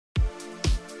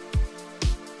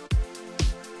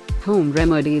Home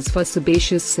remedies for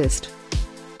sebaceous cyst.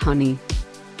 Honey.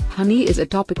 Honey is a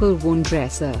topical wound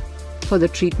dresser. For the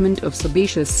treatment of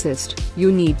sebaceous cyst,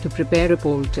 you need to prepare a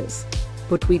poultice.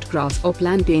 Put wheatgrass or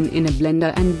plantain in a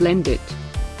blender and blend it.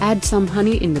 Add some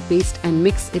honey in the paste and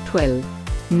mix it well.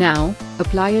 Now,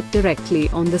 apply it directly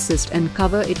on the cyst and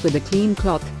cover it with a clean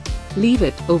cloth. Leave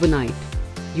it overnight.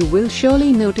 You will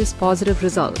surely notice positive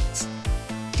results.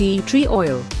 Tea tree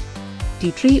oil.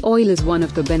 Tea tree oil is one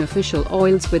of the beneficial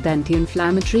oils with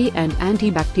anti-inflammatory and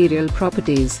antibacterial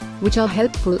properties, which are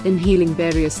helpful in healing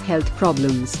various health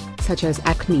problems, such as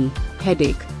acne,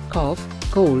 headache, cough,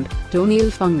 cold, toenail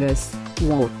fungus,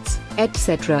 warts,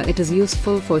 etc. It is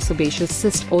useful for sebaceous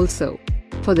cyst also.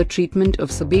 For the treatment of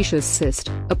sebaceous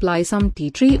cyst, apply some tea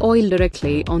tree oil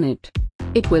directly on it.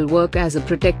 It will work as a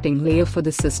protecting layer for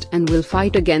the cyst and will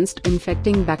fight against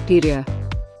infecting bacteria.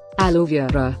 Aloe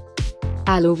vera.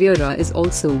 Aloe vera is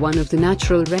also one of the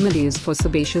natural remedies for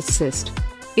sebaceous cyst.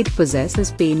 It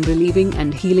possesses pain-relieving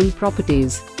and healing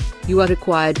properties. You are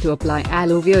required to apply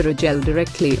aloe vera gel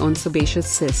directly on sebaceous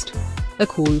cyst. A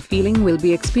cool feeling will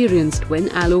be experienced when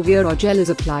aloe vera gel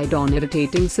is applied on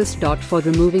irritating cyst. For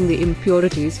removing the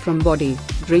impurities from body,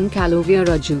 drink aloe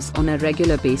vera juice on a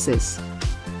regular basis.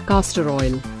 Castor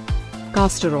oil.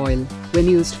 Castor oil, when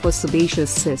used for sebaceous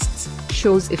cysts,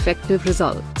 shows effective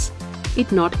results.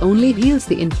 It not only heals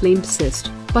the inflamed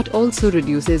cyst, but also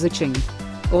reduces itching.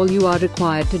 All you are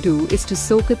required to do is to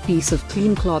soak a piece of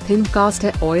clean cloth in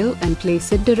castor oil and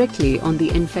place it directly on the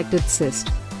infected cyst.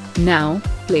 Now,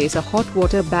 place a hot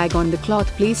water bag on the cloth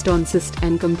placed on cyst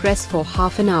and compress for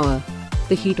half an hour.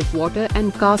 The heat of water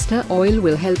and castor oil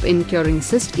will help in curing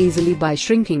cyst easily by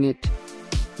shrinking it.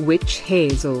 Witch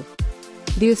hazel.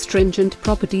 The astringent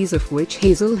properties of witch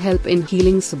hazel help in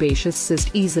healing sebaceous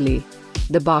cyst easily.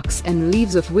 The barks and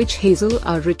leaves of witch hazel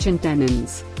are rich in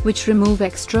tannins, which remove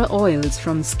extra oils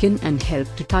from skin and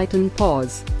help to tighten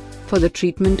pores. For the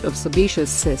treatment of sebaceous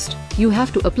cyst, you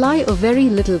have to apply a very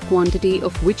little quantity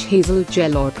of witch hazel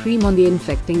gel or cream on the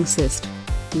infecting cyst.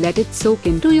 Let it soak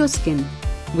into your skin.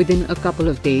 Within a couple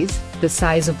of days, the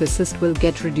size of the cyst will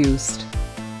get reduced.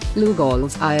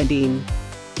 Lugol's iodine.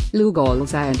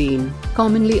 Lugol's iodine,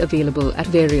 commonly available at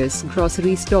various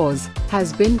grocery stores,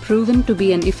 has been proven to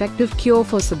be an effective cure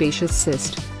for sebaceous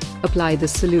cyst. Apply the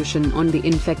solution on the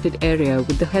infected area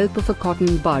with the help of a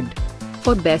cotton bud.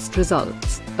 For best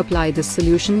results, apply the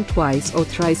solution twice or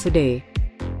thrice a day.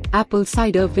 Apple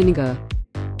cider vinegar.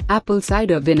 Apple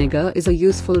cider vinegar is a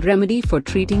useful remedy for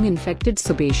treating infected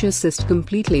sebaceous cyst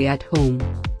completely at home.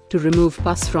 To remove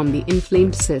pus from the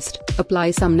inflamed cyst,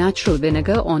 apply some natural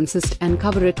vinegar on cyst and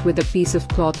cover it with a piece of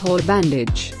cloth or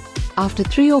bandage. After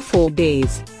 3 or 4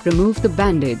 days, remove the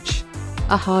bandage.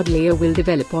 A hard layer will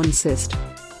develop on cyst.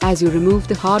 As you remove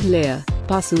the hard layer,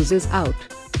 pus oozes out.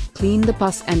 Clean the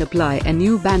pus and apply a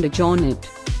new bandage on it.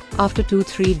 After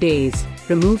 2-3 days,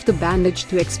 remove the bandage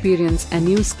to experience a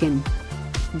new skin.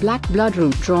 Black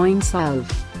bloodroot drawing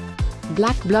salve.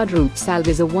 Black bloodroot salve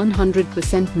is a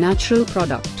 100% natural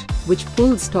product, which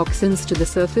pulls toxins to the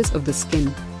surface of the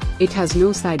skin. It has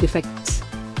no side effects.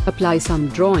 Apply some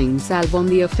drawing salve on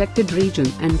the affected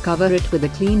region and cover it with a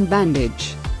clean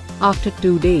bandage. After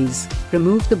 2 days,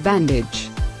 remove the bandage.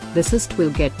 The cyst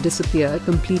will disappear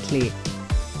completely.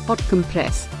 Hot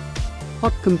compress.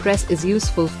 Hot compress is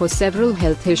useful for several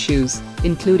health issues,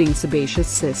 including sebaceous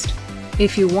cyst.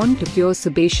 If you want to cure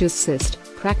sebaceous cyst,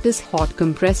 practice hot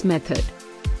compress method.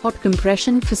 Hot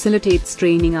compression facilitates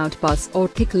draining out pus or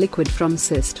thick liquid from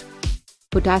cyst.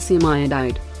 Potassium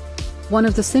iodide. One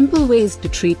of the simple ways to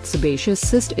treat sebaceous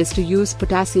cyst is to use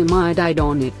potassium iodide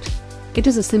on it. It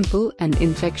is a simple and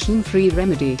infection-free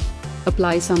remedy.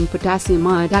 Apply some potassium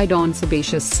iodide on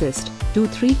sebaceous cyst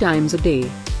 2-3 times a day.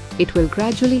 It will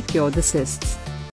gradually cure the cysts.